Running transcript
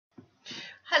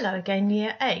Hello again,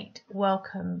 Year 8.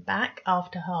 Welcome back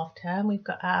after half term. We've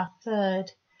got our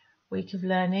third week of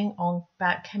learning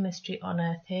about chemistry on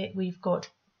Earth here. We've got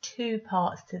two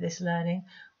parts to this learning.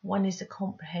 One is a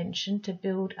comprehension to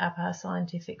build up our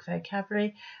scientific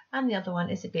vocabulary, and the other one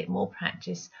is a bit more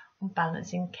practice on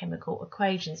balancing chemical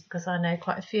equations, because I know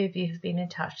quite a few of you have been in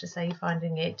touch to say you're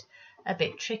finding it a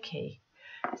bit tricky.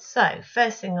 So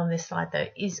first thing on this slide though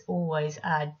is always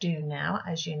our do now.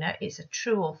 As you know, it's a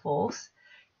true or false.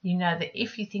 You know that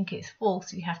if you think it's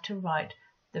false, you have to write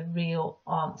the real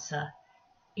answer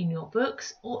in your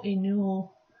books or in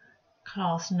your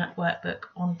class workbook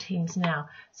on Teams now.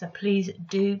 So please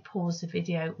do pause the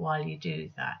video while you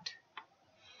do that.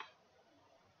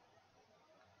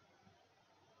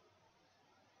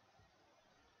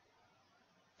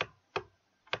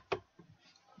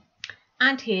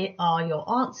 And here are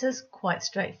your answers, quite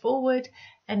straightforward.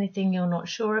 Anything you're not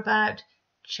sure about,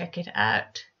 check it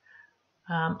out.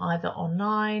 Either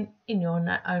online, in your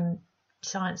own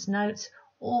science notes,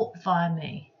 or via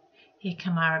me. Here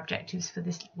come our objectives for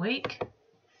this week.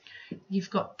 You've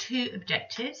got two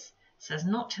objectives, so it's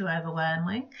not too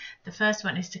overwhelming. The first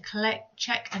one is to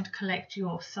check and collect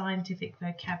your scientific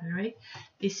vocabulary.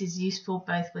 This is useful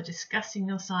both for discussing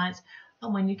your science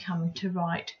and when you come to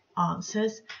write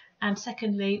answers. And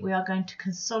secondly, we are going to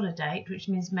consolidate, which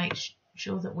means make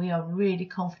sure that we are really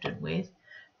confident with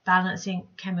balancing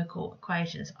chemical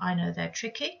equations. I know they're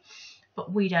tricky,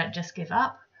 but we don't just give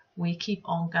up. We keep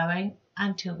on going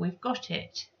until we've got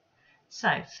it.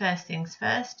 So first things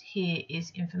first, here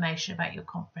is information about your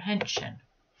comprehension.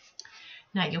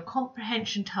 Now your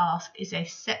comprehension task is a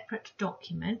separate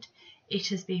document. It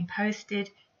has been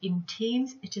posted in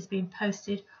Teams. It has been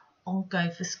posted on Go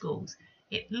for Schools.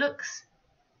 It looks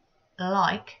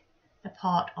like the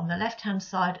part on the left hand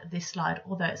side of this slide,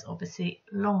 although it's obviously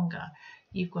longer.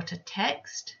 You've got a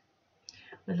text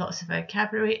with lots of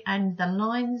vocabulary, and the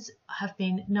lines have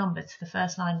been numbered. So the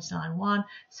first line is line 1,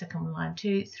 second line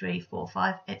 2, 3, 4,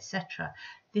 5, etc.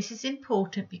 This is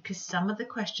important because some of the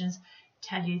questions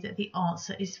tell you that the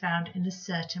answer is found in a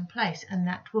certain place, and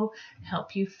that will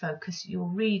help you focus your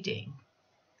reading.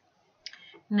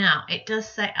 Now it does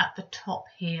say at the top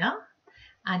here,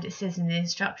 and it says in the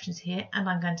instructions here, and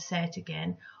I'm going to say it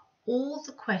again, all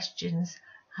the questions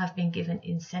have been given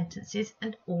in sentences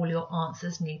and all your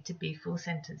answers need to be full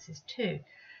sentences too.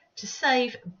 To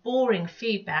save boring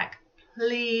feedback,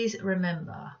 please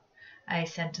remember a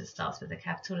sentence starts with a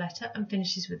capital letter and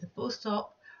finishes with a full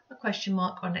stop, a question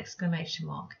mark or an exclamation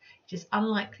mark. It is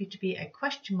unlikely to be a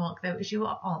question mark though, as you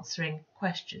are answering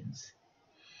questions.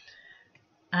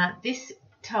 This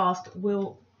task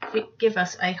will give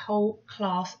us a whole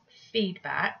class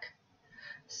feedback.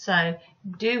 So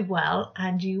do well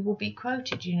and you will be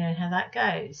quoted. You know how that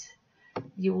goes.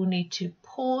 You will need to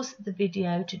pause the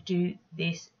video to do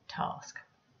this task.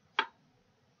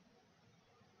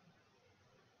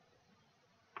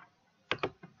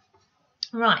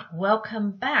 Right,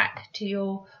 welcome back to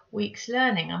your week's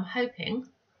learning. I'm hoping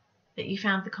that you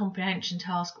found the comprehension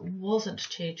task wasn't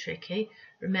too tricky.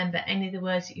 Remember, any of the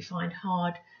words that you find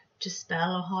hard to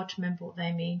spell or hard to remember what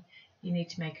they mean, you need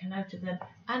to make a note of them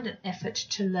and an effort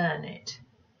to learn it.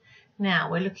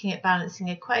 Now we're looking at balancing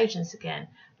equations again,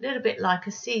 a little bit like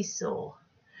a seesaw,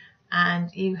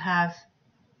 and you have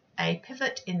a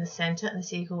pivot in the centre and the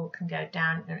seesaw can go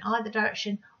down in either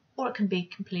direction or it can be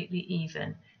completely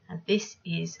even, and this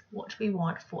is what we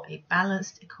want for a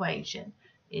balanced equation,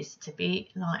 is to be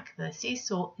like the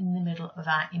seesaw in the middle of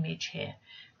our image here,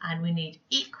 and we need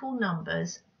equal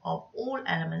numbers of all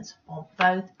elements on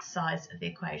both sides of the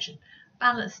equation.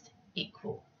 Balanced,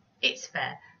 equal. It's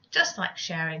fair, just like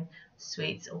sharing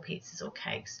sweets or pizzas or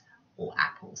cakes or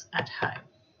apples at home.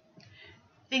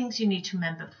 Things you need to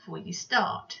remember before you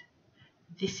start.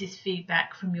 This is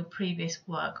feedback from your previous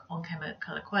work on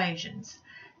chemical equations.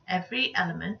 Every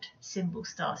element symbol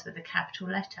starts with a capital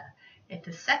letter. If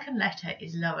the second letter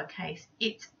is lowercase,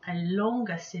 it's a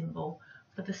longer symbol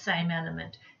for the same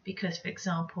element, because, for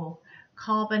example,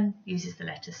 carbon uses the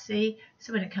letter C,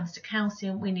 so when it comes to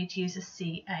calcium we need to use a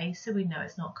Ca, so we know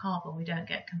it's not carbon, we don't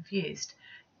get confused.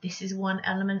 This is one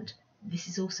element, this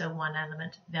is also one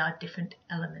element, there are different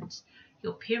elements.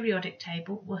 Your periodic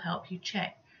table will help you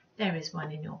check. There is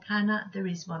one in your planner, there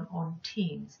is one on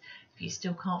Teams. If you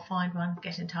still can't find one,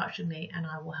 get in touch with me and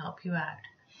I will help you out.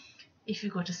 If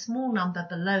you've got a small number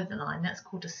below the line, that's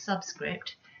called a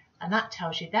subscript, and that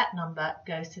tells you that number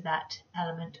goes to that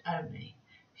element only.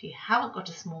 If you haven't got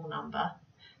a small number,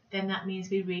 then that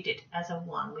means we read it as a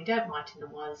 1. We don't write in the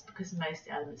ones because most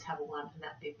elements have a 1 and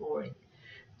that'd be boring.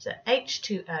 So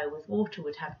H2O with water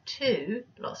would have 2,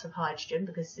 lots of hydrogen,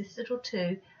 because this little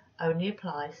 2 only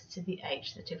applies to the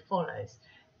H that it follows.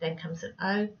 Then comes an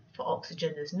O for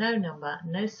oxygen. There's no number,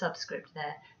 no subscript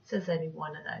there, so there's only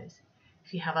one of those.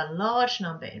 If you have a large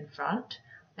number in front,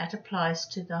 that applies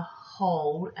to the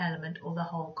whole element or the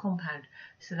whole compound.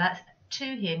 So that's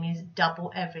 2 here means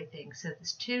double everything. So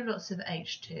there's 2 lots of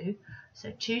H2.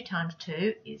 So 2 times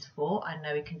 2 is 4. I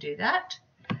know we can do that.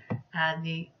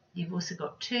 And you've also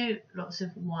got 2 lots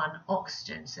of 1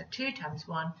 oxygen. So 2 times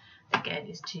 1, again,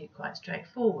 is 2, quite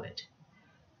straightforward.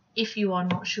 If you are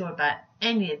not sure about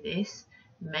any of this,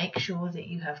 make sure that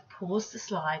you have paused the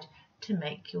slide to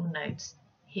make your notes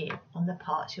here on the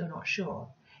parts you're not sure of.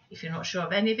 If you're not sure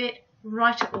of any of it,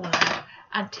 write it all out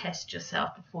and test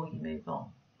yourself before you move on.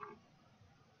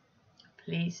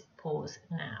 Please pause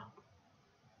now.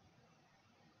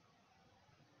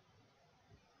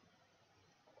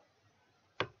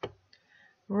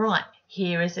 Right,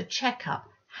 here is a checkup.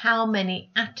 How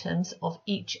many atoms of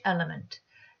each element?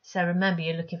 So remember,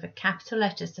 you're looking for capital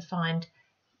letters to find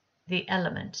the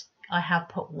element. I have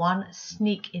put one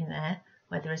sneak in there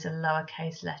where there is a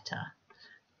lowercase letter.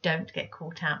 Don't get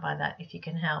caught out by that if you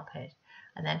can help it.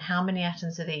 And then how many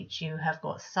atoms of each? You have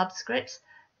got subscripts,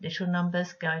 little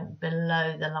numbers going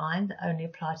below the line that only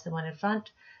apply to the one in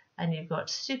front, and you've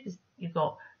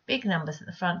got big numbers at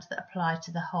the front that apply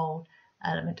to the whole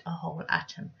element, a whole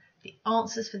atom. The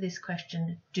answers for this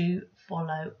question do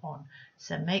follow on,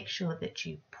 so make sure that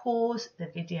you pause the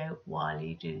video while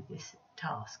you do this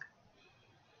task.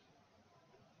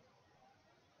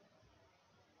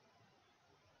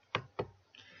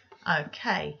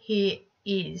 Okay, here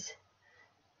is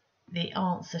the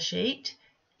answer sheet.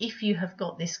 If you have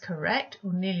got this correct,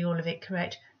 or nearly all of it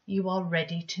correct, you are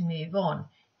ready to move on.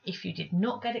 If you did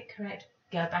not get it correct,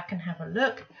 go back and have a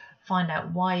look, find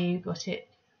out why you got it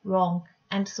wrong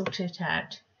and sort it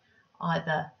out,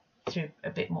 either through a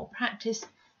bit more practice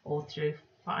or through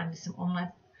finding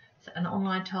an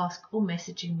online task or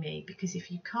messaging me, because if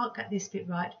you can't get this bit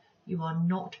right, you are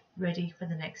not ready for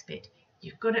the next bit.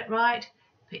 You've got it right,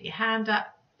 put your hand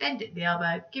up, bend at the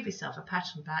elbow, give yourself a pat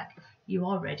on the back. You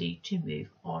are ready to move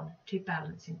on to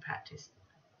balancing practice.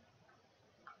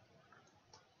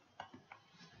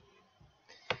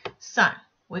 So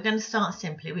we're going to start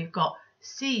simply. We've got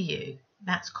Cu,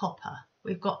 that's copper.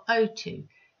 We've got O2,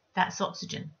 that's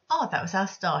oxygen. Oh, that was our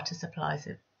starter supply,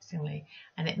 similarly.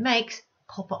 And it makes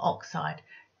copper oxide.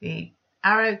 The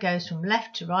arrow goes from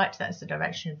left to right. That's the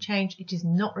direction of change. It is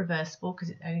not reversible because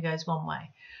it only goes one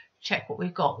way. Check what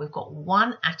we've got. We've got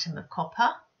 1 atom of copper.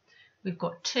 We've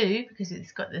got 2, because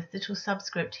it's got this little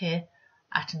subscript here,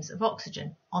 atoms of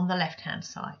oxygen on the left-hand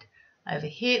side. Over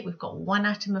here, we've got 1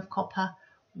 atom of copper,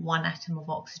 1 atom of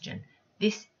oxygen.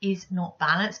 This is not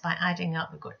balanced by adding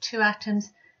up. We've got 2 atoms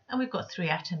and we've got 3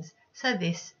 atoms. So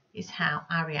this is how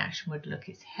our reaction would look.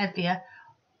 It's heavier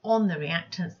on the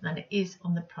reactants than it is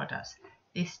on the products.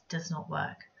 This does not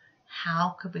work.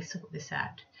 How could we sort this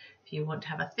out? If you want to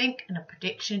have a think and a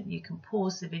prediction, you can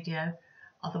pause the video.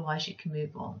 Otherwise, you can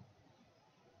move on.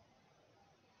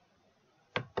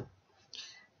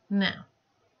 Now,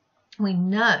 we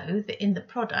know that in the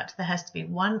product there has to be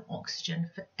 1 oxygen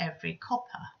for every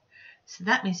copper. So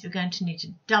that means we're going to need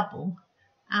to double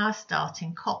our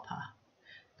starting copper,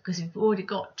 because we've already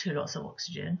got 2 lots of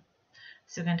oxygen.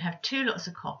 So we're going to have 2 lots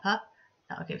of copper.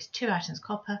 That will give us 2 atoms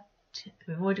copper.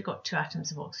 We've already got 2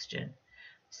 atoms of oxygen.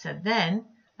 So then,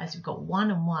 as we've got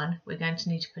 1 and 1, we're going to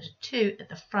need to put a 2 at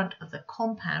the front of the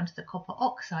compound, the copper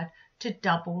oxide, to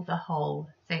double the whole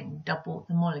thing, double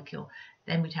the molecule.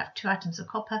 Then we'd have 2 atoms of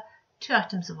copper, 2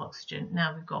 atoms of oxygen.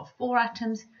 Now we've got 4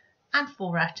 atoms and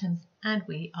 4 atoms, and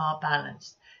we are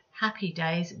balanced. Happy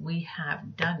days, we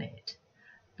have done it.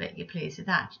 Bet you're pleased with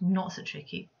that. Not so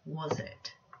tricky, was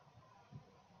it?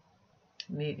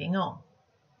 Moving on.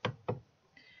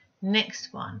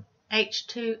 Next one,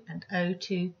 H2 and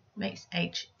O2 makes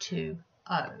H2O.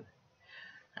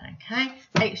 Okay,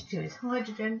 H2 is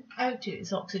hydrogen, O2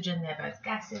 is oxygen. They're both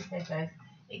gases, they both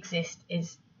exist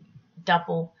as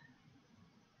double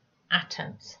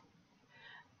atoms.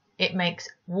 It makes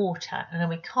water, and then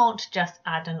we can't just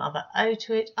add another O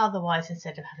to it, otherwise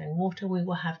instead of having water we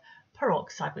will have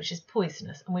peroxide, which is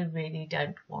poisonous, and we really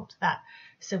don't want that.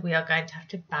 So we are going to have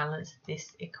to balance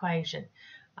this equation.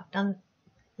 I've done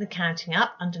the counting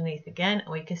up underneath again,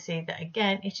 and we can see that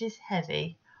again it is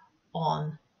heavy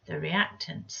on the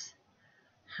reactants.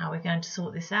 How are we going to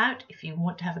sort this out? If you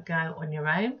want to have a go on your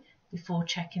own before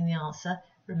checking the answer,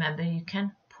 remember you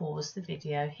can pause the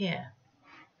video here.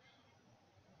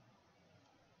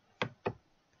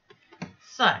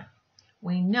 So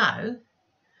we know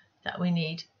that we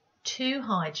need 2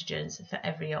 hydrogens for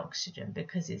every oxygen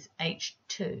because it's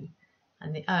H2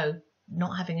 and the O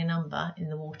not having a number in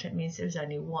the water, it means there's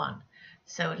only one.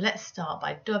 So let's start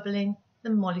by doubling the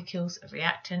molecules of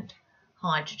reactant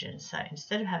hydrogen. So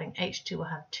instead of having H2, we'll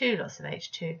have 2 lots of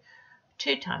H2.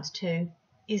 2 times 2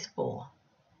 is 4.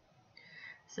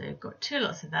 So we've got 2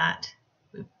 lots of that.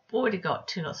 We've already got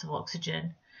 2 lots of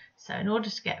oxygen. So in order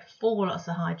to get 4 lots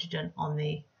of hydrogen on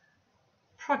the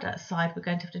product side, we're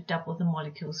going to have to double the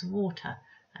molecules of water.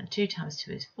 And 2 times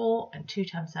 2 is 4, and 2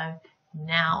 times 0.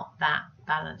 Now that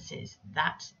balances.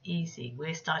 That's easy.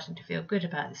 We're starting to feel good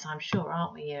about this, I'm sure,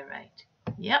 aren't we, Year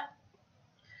 8? Yep.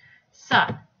 So,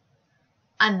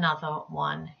 another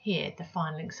one here, the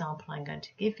final example I'm going to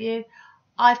give you.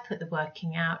 I've put the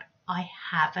working out. I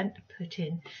haven't put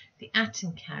in the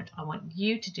atom count. I want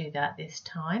you to do that this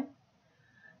time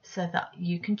so that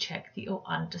you can check that you're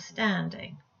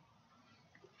understanding.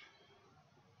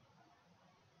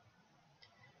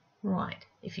 Right,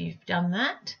 if you've done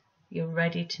that, you're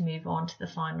ready to move on to the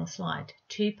final slide.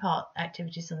 2-part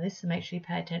activities on this, so make sure you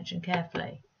pay attention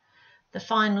carefully. The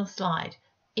final slide,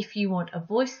 if you want a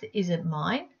voice that isn't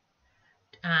mine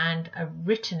and a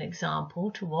written example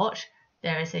to watch,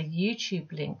 there is a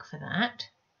YouTube link for that.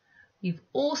 You've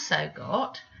also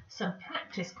got some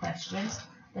practice questions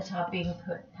that have been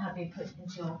put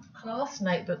into your class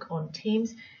notebook on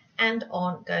Teams and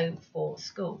on Go for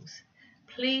Schools.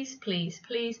 Please, please,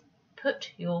 please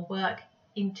put your work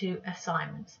into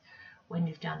assignments when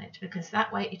you've done it, because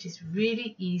that way it is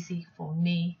really easy for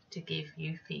me to give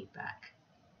you feedback.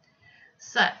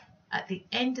 So at the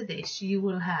end of this, you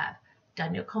will have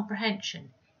done your comprehension,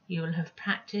 you will have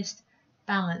practiced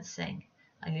balancing,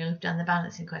 and you'll have done the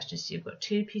balancing questions. So you've got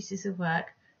 2 pieces of work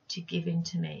to give in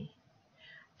to me.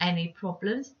 Any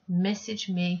problems, message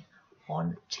me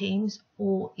on Teams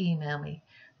or email me.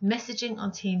 Messaging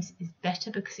on Teams is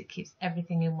better because it keeps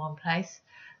everything in one place.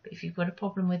 But if you've got a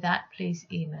problem with that, please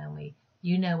email me.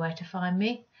 You know where to find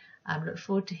me. I look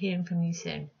forward to hearing from you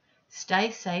soon.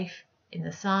 Stay safe in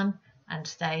the sun and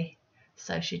stay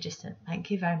socially distant.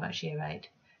 Thank you very much, Year 8.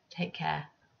 Take care.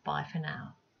 Bye for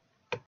now.